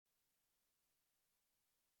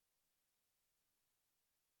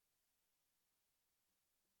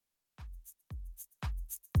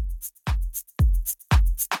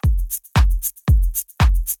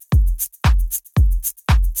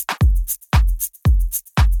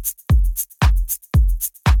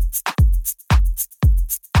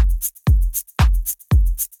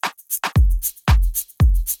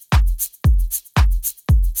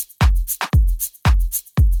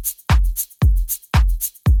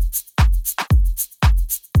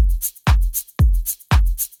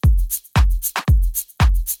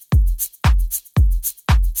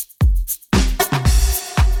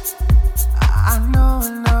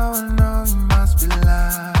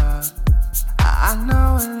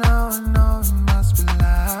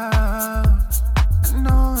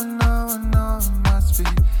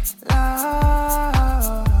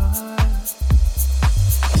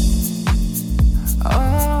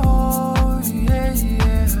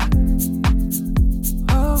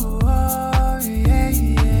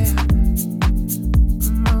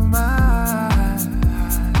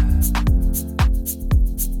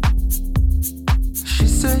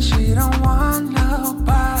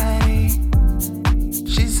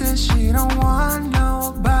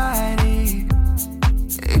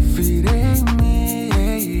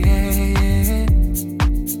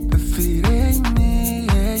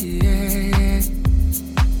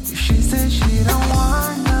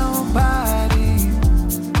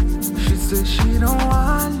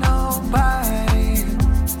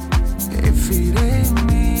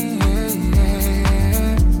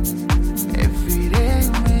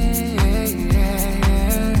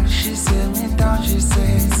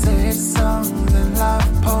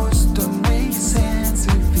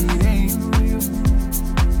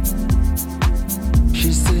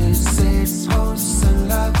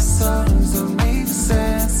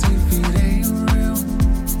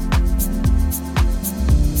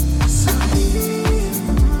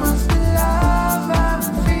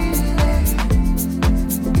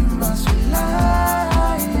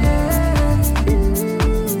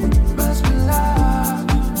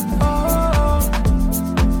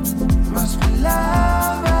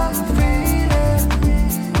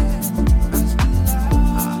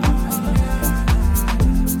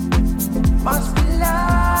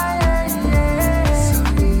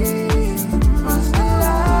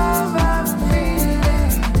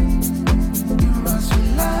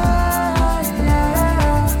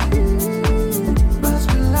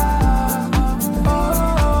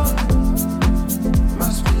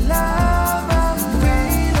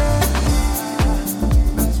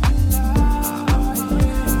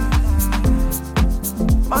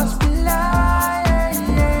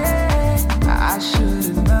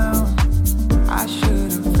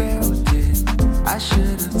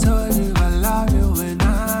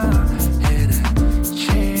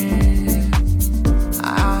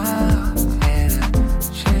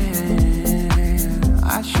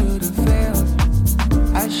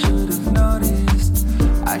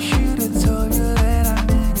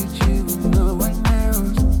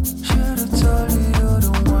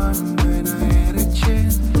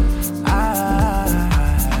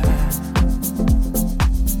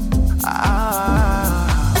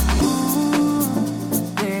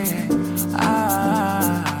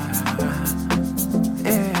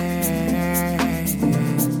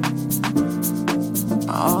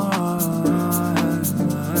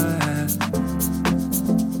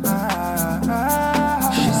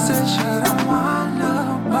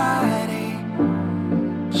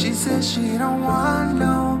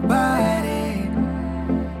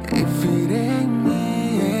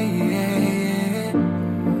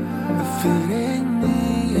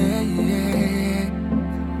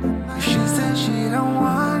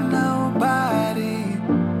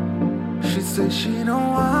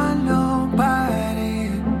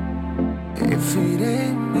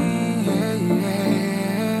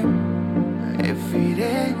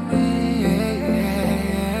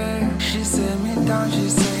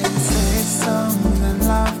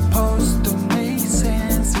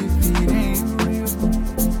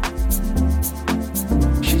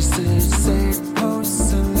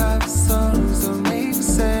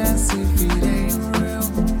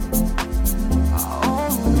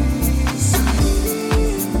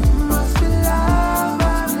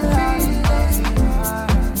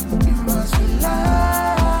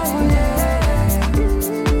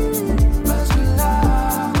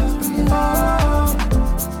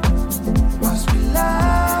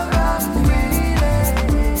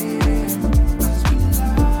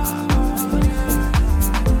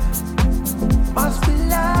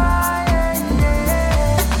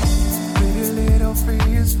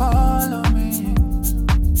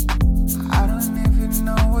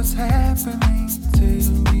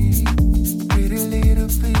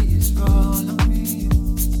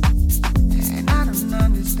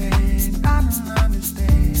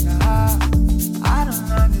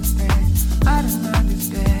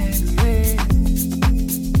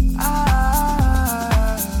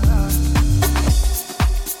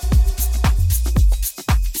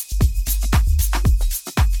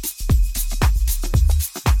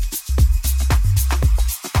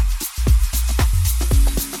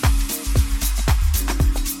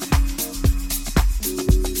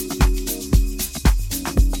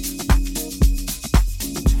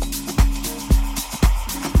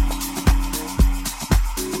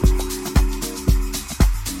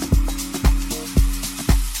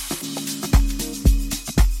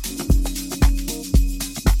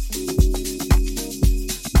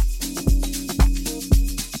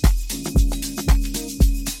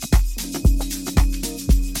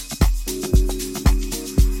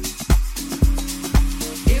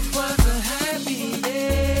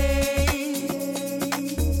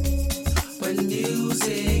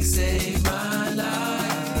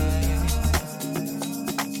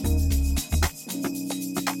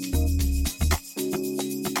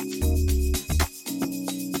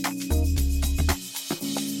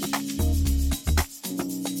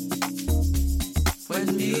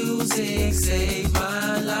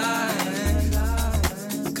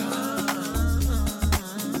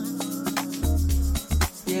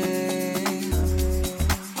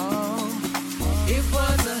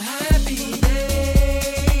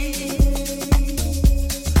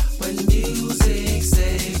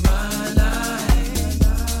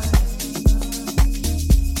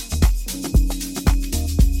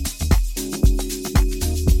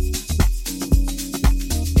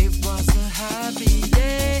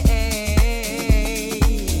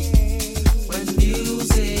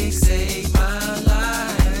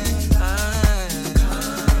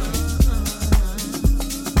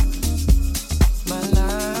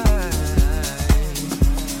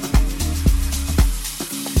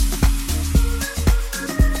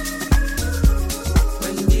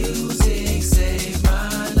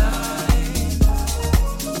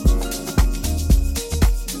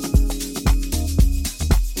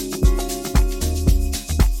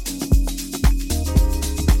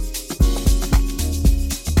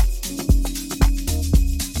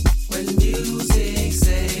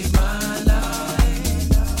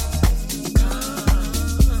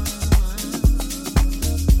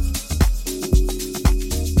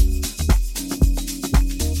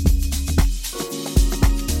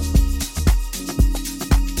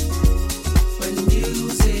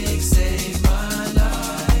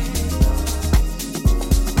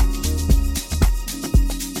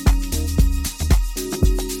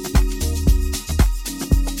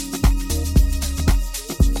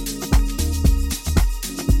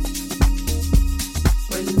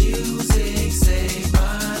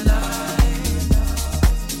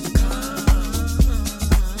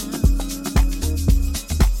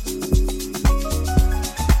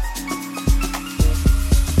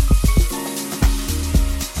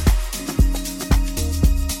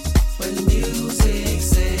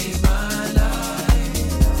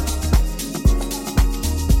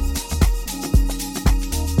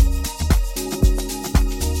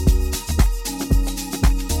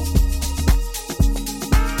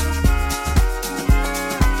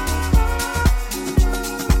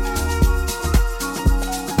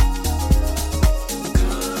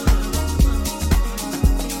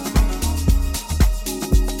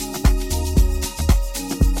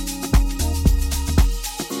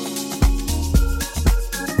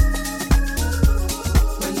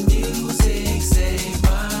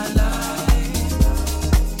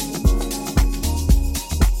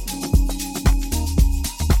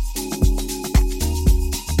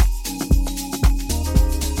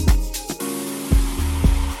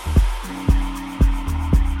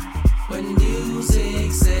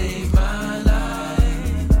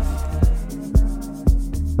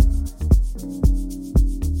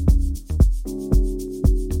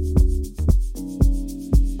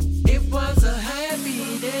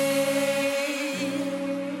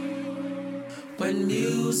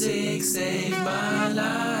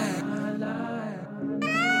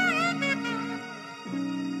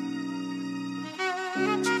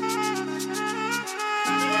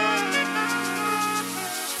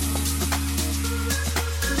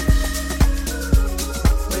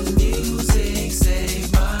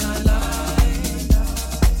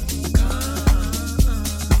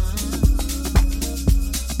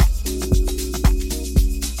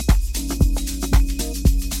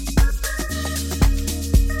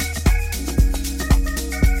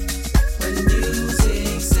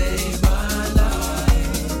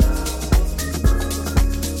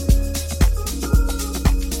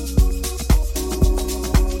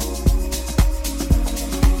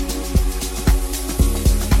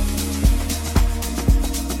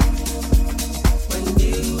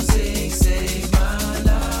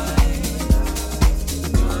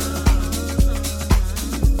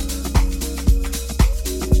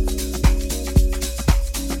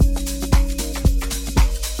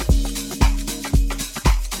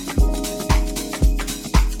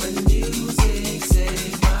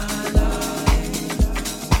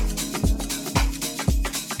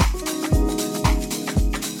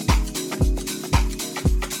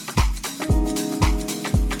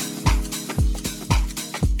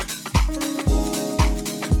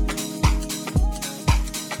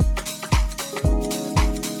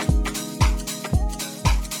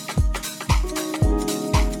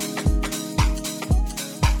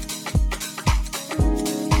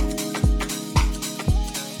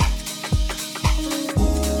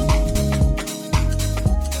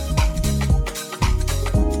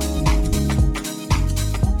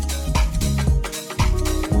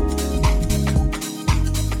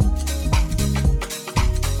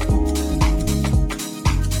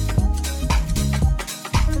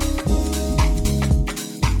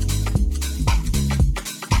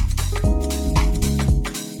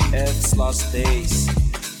Lost Days.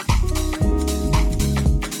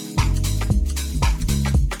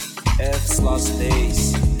 F's Lost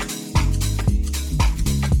Days.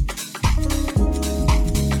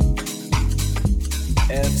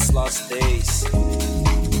 Earth's last days.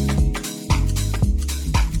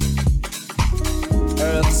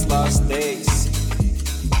 Earth's last days.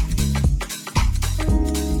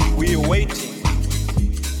 We are waiting.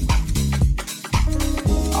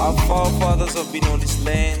 Our forefathers have been on these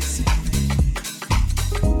lands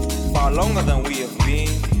far longer than we have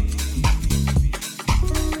been,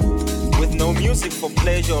 with no music for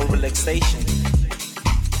pleasure or relaxation.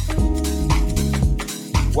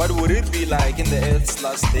 What would it be like in the Earth's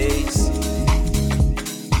last days?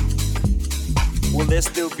 Will there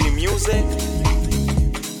still be music?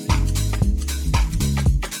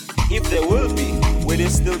 If there will it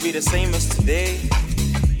still be the same as today?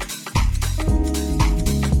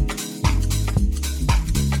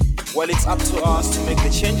 Well, it's up to us to make the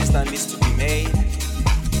changes that needs to be made,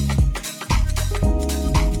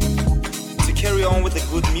 to carry on with the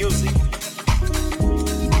good music.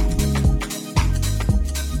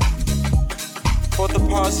 For the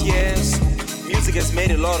past years, music has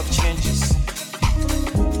made a lot of changes.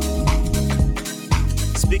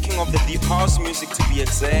 Speaking of the deep house music, to be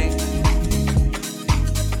exact.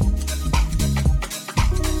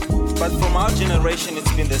 But from our generation,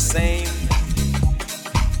 it's been the same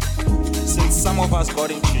since some of us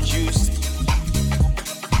got introduced.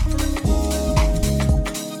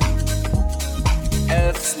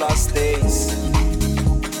 Earth's last days.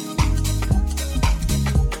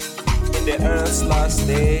 In the Earth's last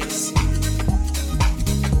days.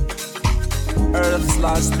 Earth's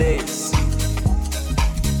last days.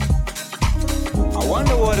 I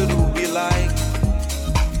wonder what it will be like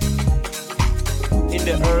in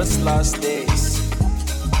the Earth's last days.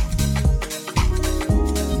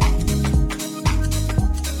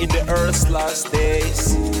 In the Earth's last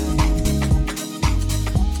days.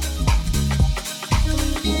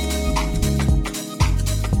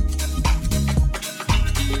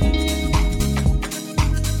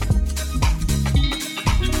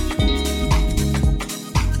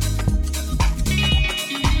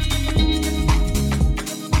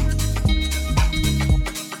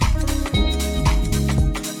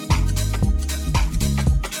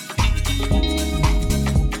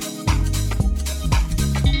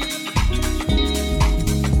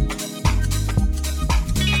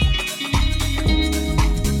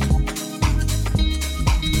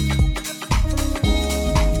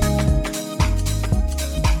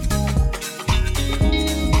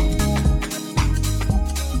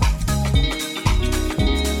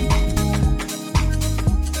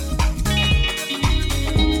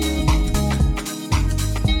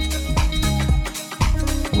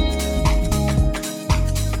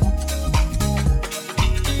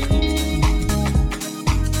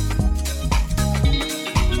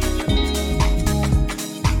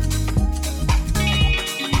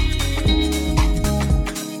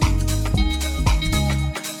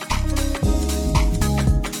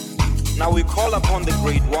 Now we call upon the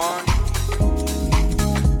Great One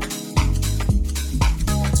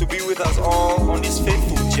to be with us all on this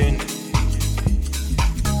faithful journey,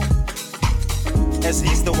 as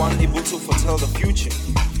He's the one able to foretell the future.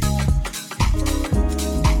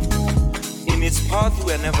 In its path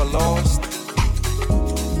we are never lost.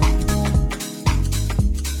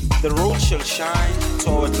 The road shall shine to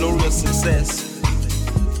our glorious success.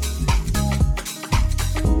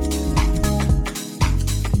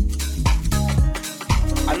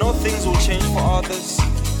 I know things will change for others,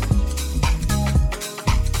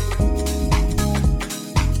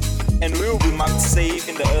 and we will be marked safe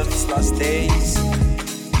in the Earth's last days.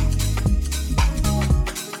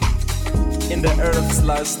 In the Earth's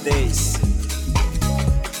last days.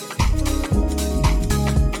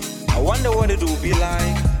 I wonder what it will be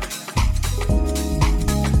like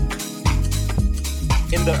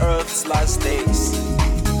in the Earth's last days.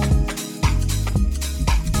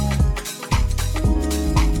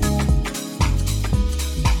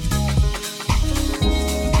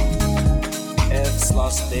 Earth's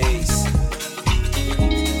last days.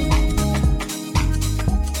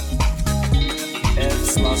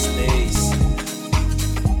 Earth's last days.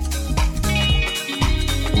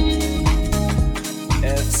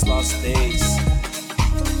 Earth's last days.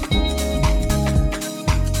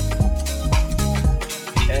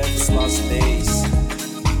 Earth's last days.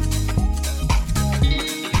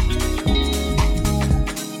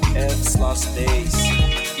 Earth's last days.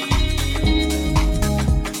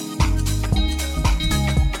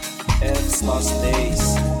 Earth's last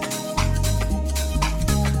days.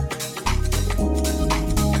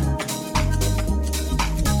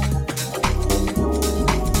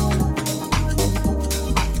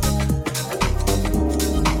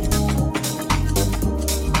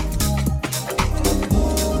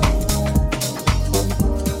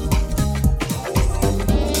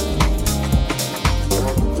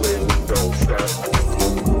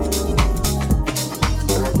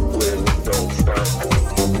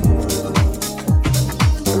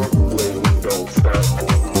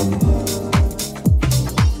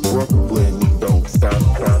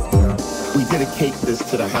 this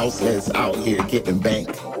to the house heads out here getting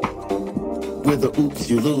banked. With the oops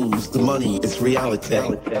you lose, the money is reality.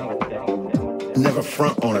 Never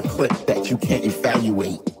front on a clip that you can't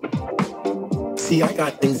evaluate. See, I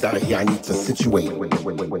got things out here I need to situate. I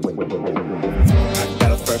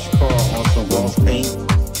got a fresh car on some walls paint.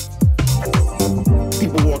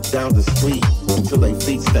 People walk down the street until they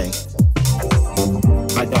feet stink.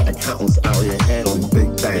 I got accountants out here handling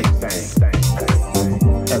big things.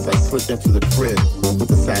 As I slip into the crib with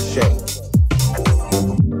the sachet.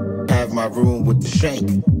 Have my room with the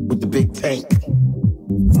shank, with the big tank.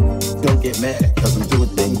 Don't get mad, cause I'm doing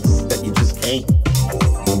things that you just can't.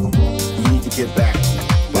 You need to get back,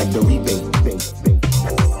 like the rebate.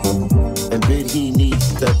 And bid he needs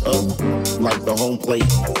step up, like the home plate.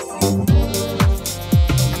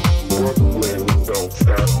 Brooklyn, don't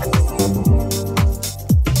stop.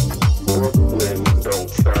 Brooklyn, don't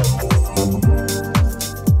stop.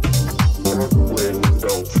 Brooklyn,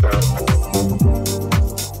 don't stop.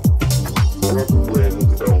 Brooklyn,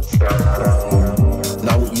 don't stop.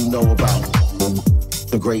 Now what you know about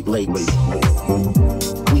the Great Lakes?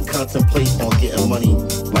 We contemplate on getting money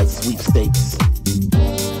like sweepstakes.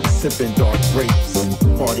 Sipping dark grapes,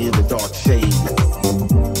 party in the dark shade.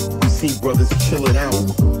 You see brothers chilling out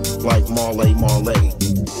like Marley.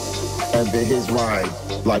 And then his ride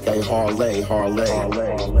like a Harley.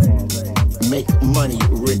 Make money,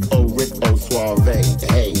 Rico, suave.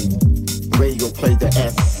 Hey, radio play the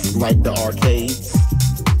S like the arcades.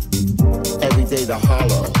 Every day the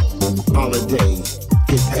holiday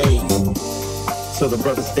gets paid. So the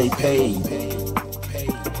brothers stay paid.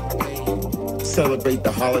 Celebrate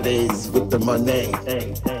the holidays with the money.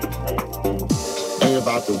 Ain't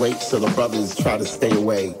about to wait, so the brothers try to stay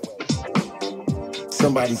away.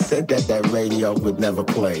 Somebody said that radio would never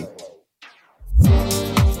play.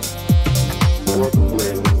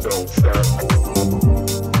 Brooklyn, don't stop.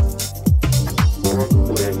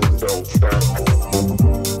 Brooklyn, don't stop.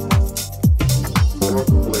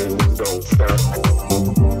 Brooklyn, don't stop.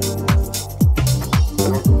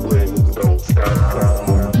 Brooklyn, don't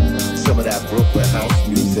stop. Some of that Brooklyn house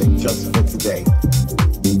music just for today.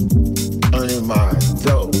 Earning my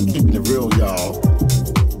dough, keeping it real, y'all.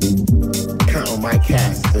 Counting my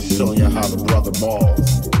cash, just showing you how the brother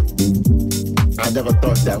balls. I never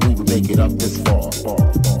thought that we would make it up this far.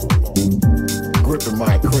 Gripping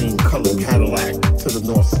my cream-colored Cadillac to the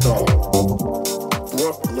North Star.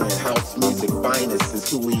 Brooklyn house music finest is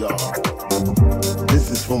who we are. This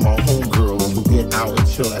is for my homegirls who get out and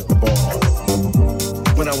chill at the bar.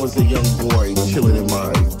 When I was a young boy chilling in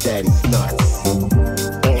my daddy's nuts,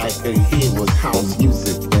 all I could hear was house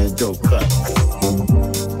music and dope cuts.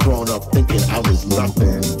 Growing up thinking I was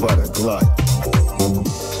nothing but a glut.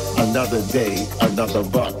 Another day, another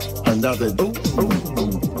buck, another ooh.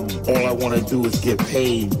 All I wanna do is get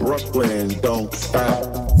paid. Brooklyn, don't stop.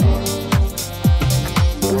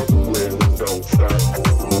 Brooklyn, don't stop.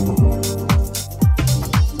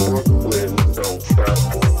 Brooklyn, don't stop.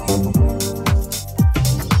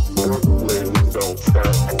 Brooklyn, don't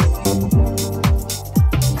stop.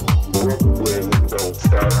 Brooklyn, don't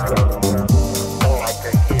stop. All I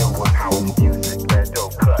could hear was house music and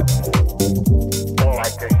dope cuts. All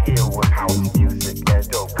I could hear was house music and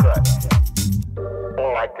dope cuts.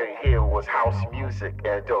 All I could hear was house music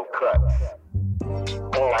and dope cuts.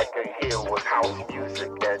 All I could hear was house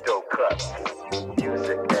music and dope cuts.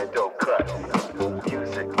 Music and dope cuts.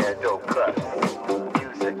 Music and dope cuts.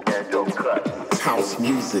 Music and dope cuts. House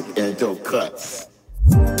music and dope cuts.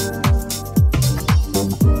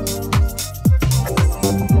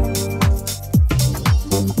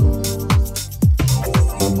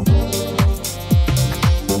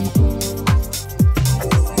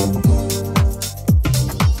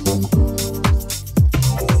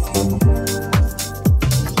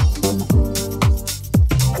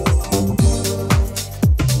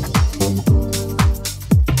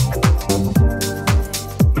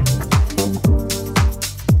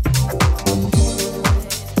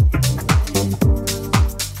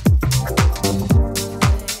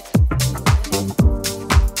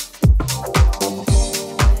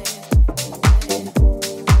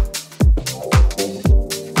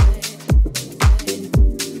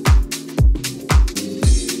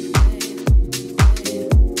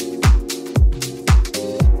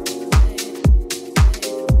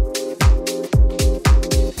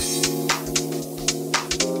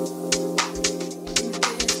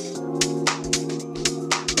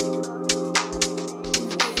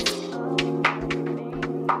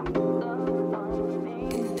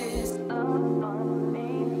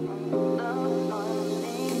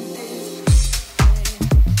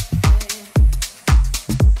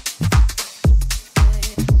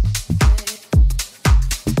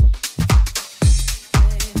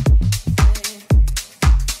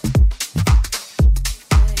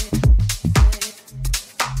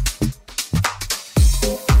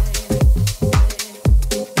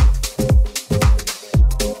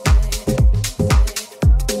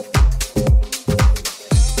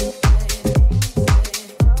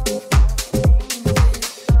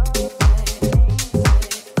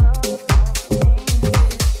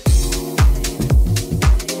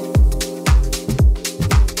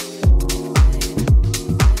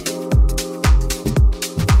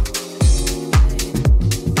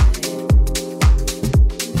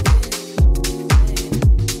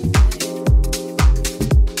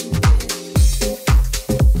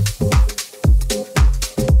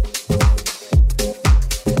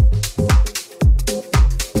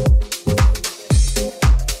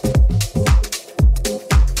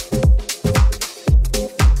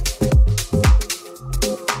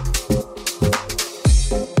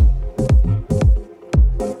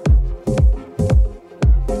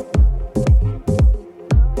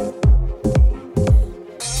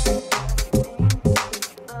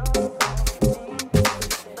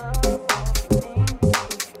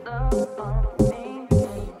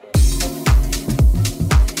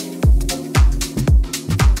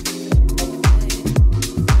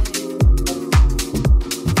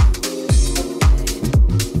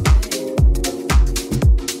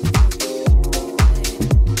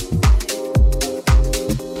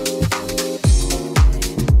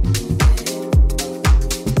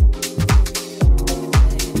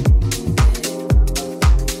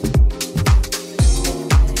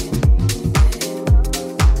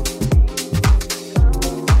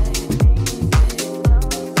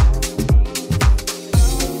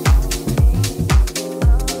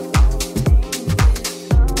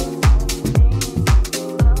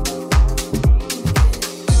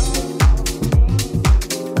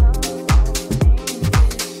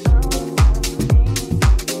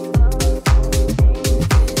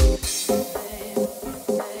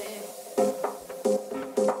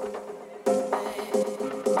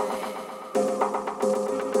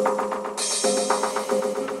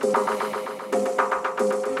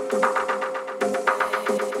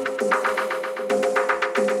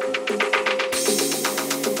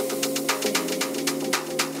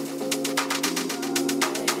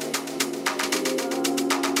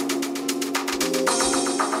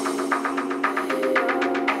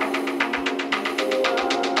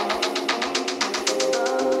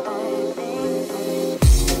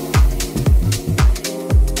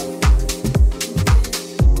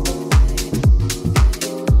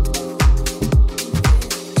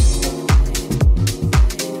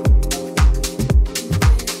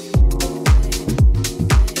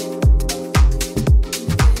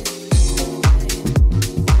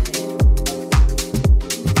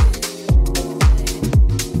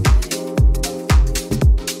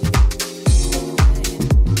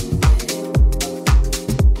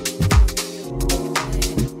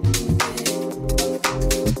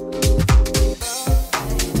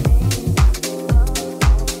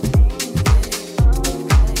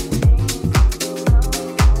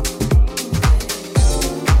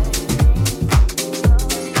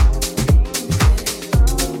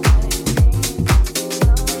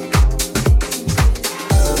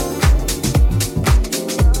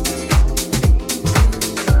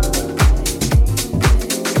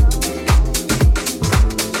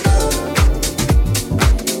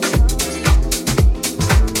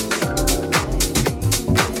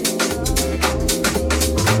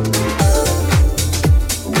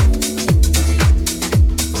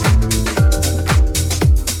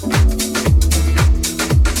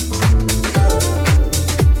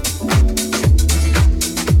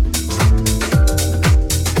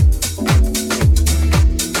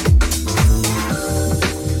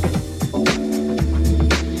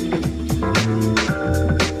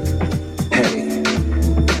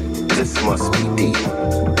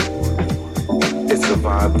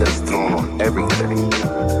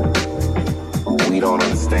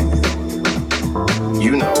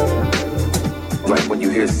 when you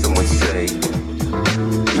hear someone say,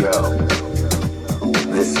 yo,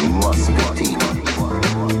 this must be deep.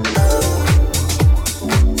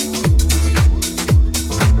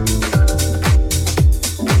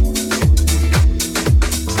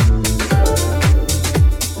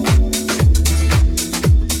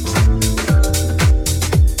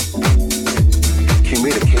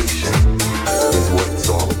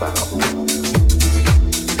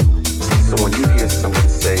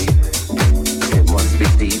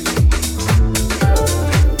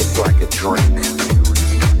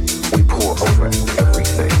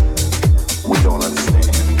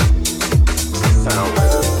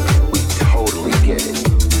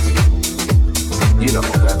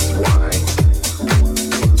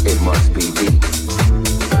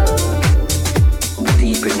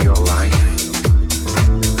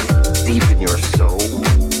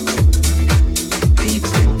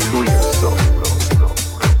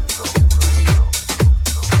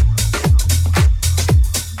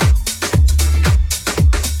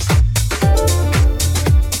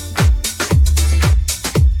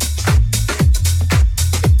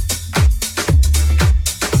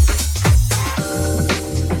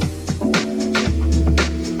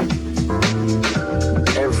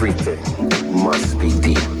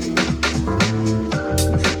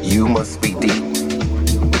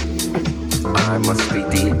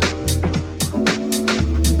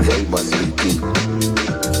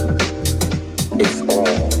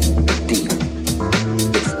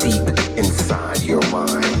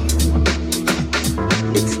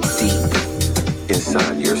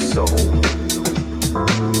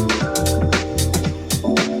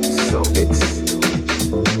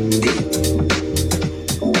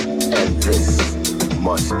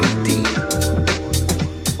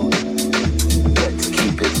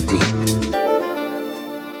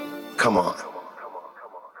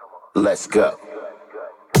 Let's go.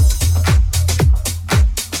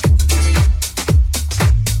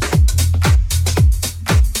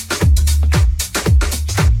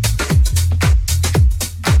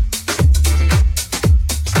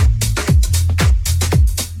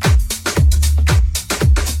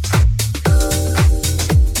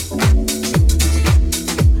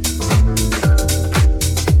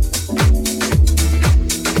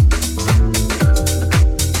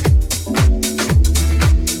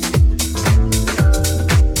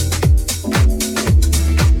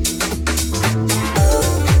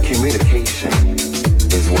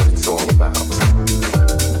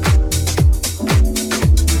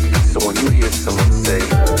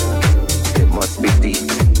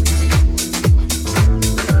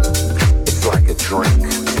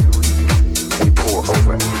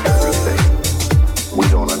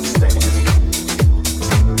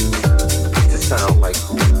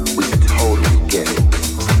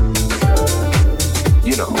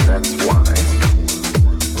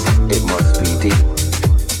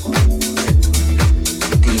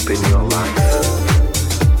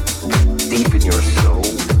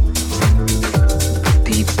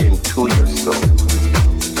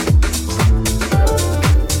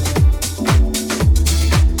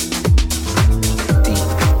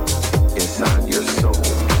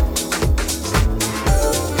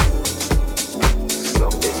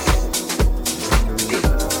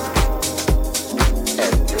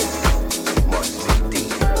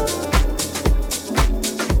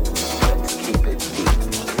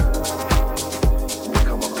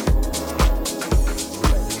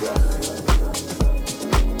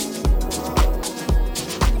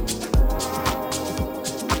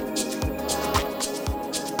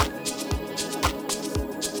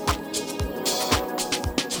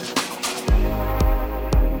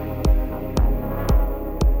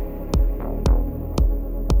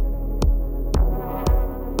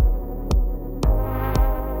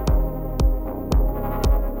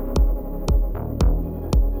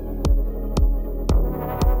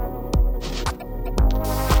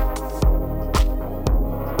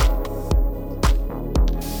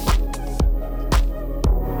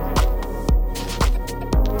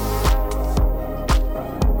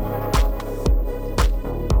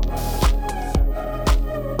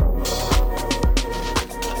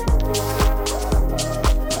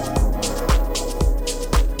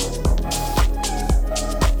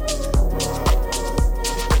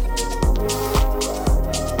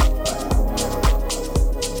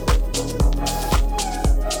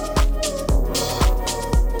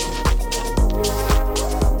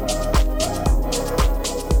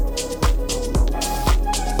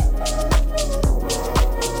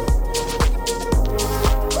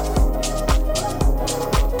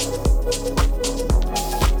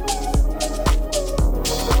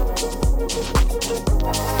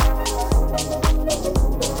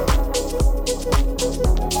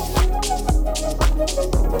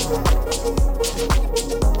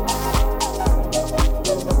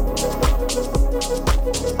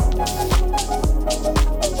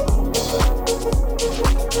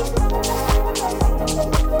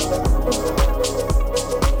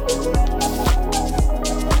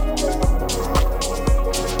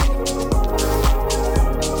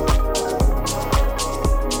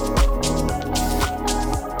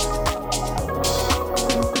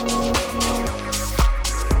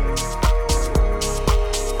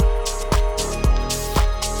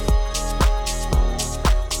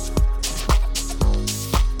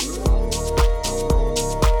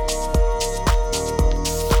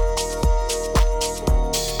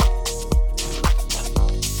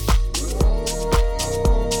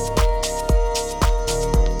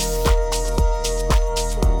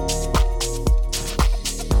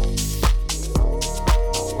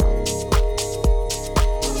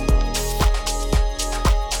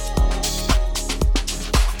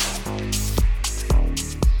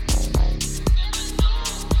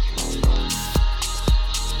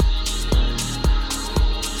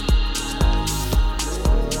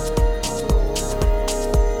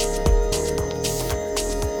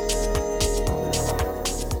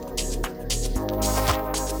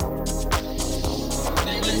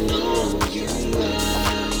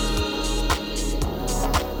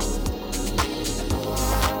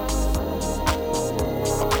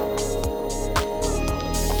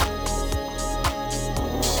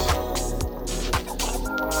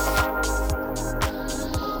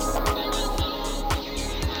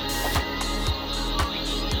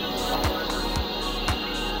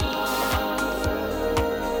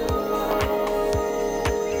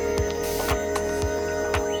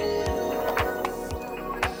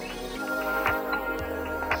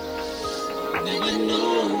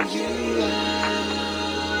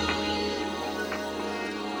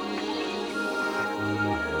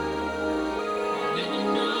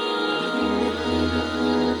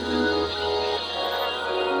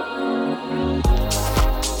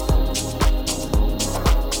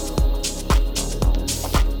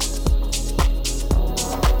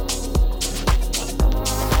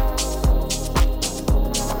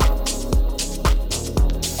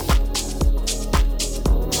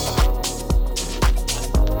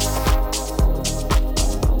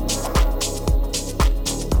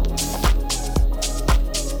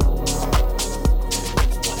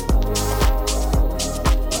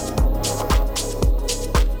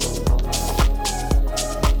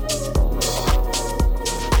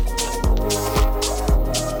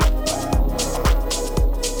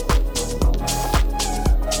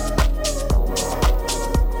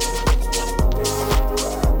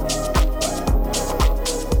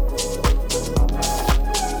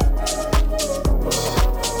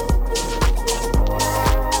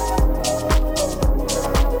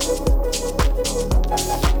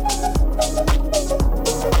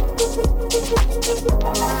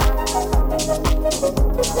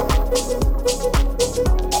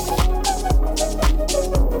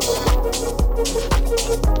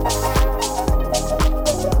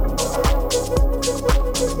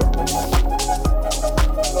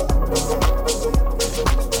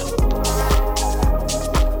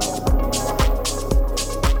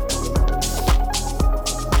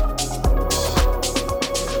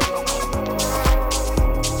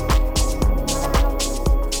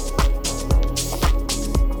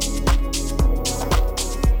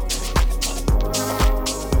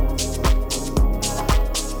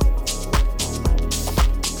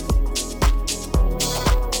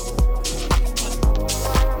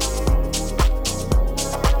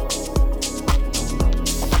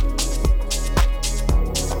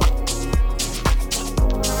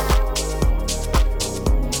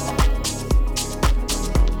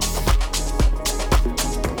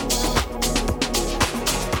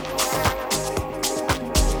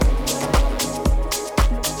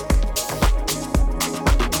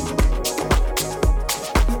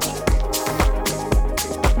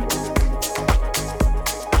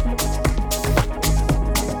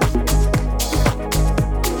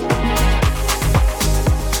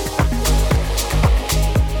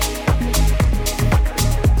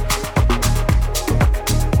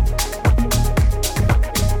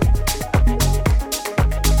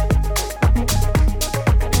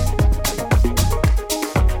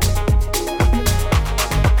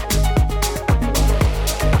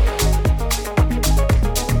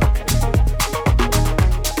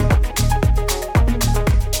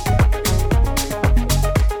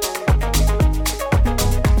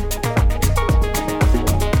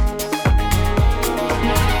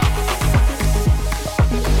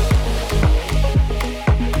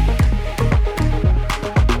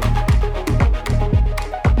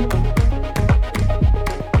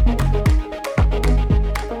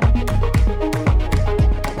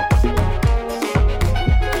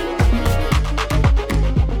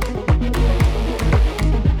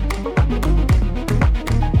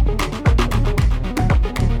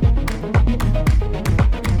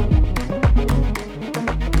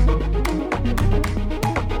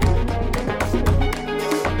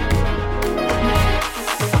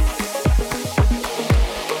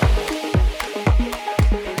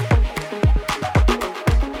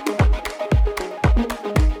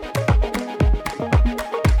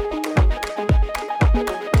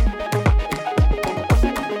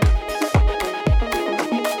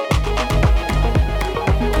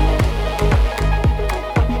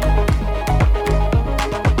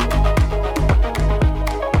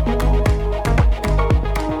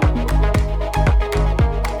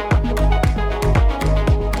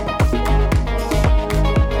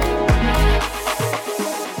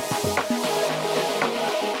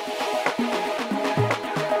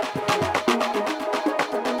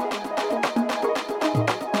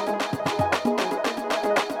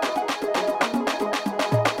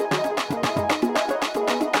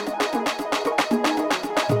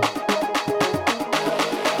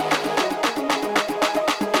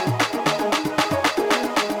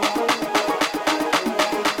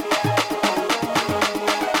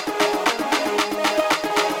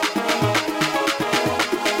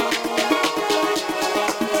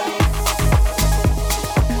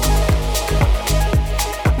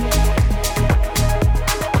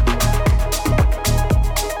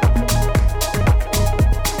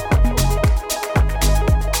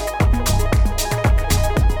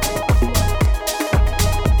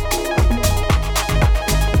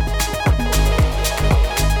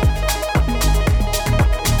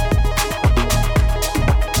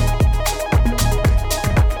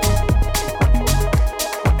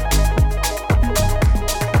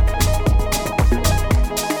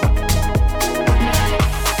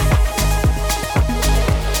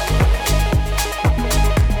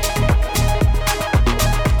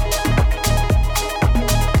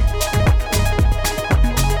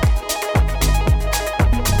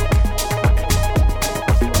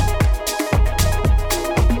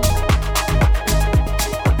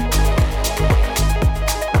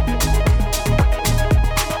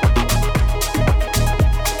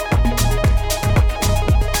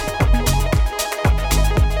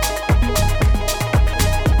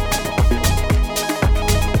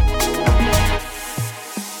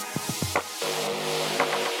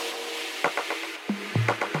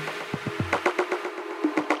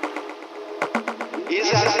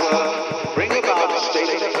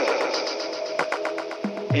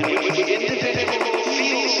 in which the individual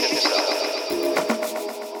feels himself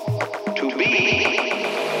to be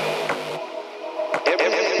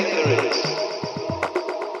everything there is.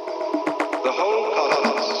 The whole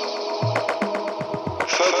cosmos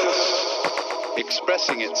focused,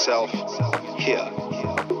 expressing itself here.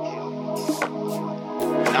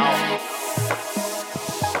 Now,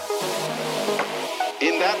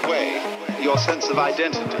 in that way, your sense of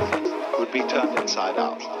identity would be turned inside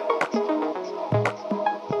out.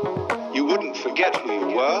 You wouldn't forget who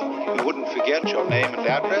you were, you wouldn't forget your name and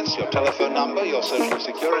address, your telephone number, your social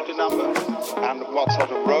security number, and what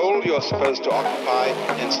sort of role you're supposed to occupy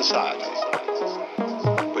in society.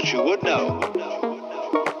 But you would know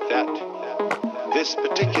that this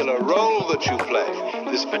particular role that you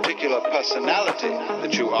play, this particular personality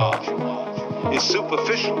that you are, is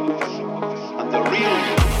superficial, and the real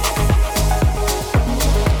you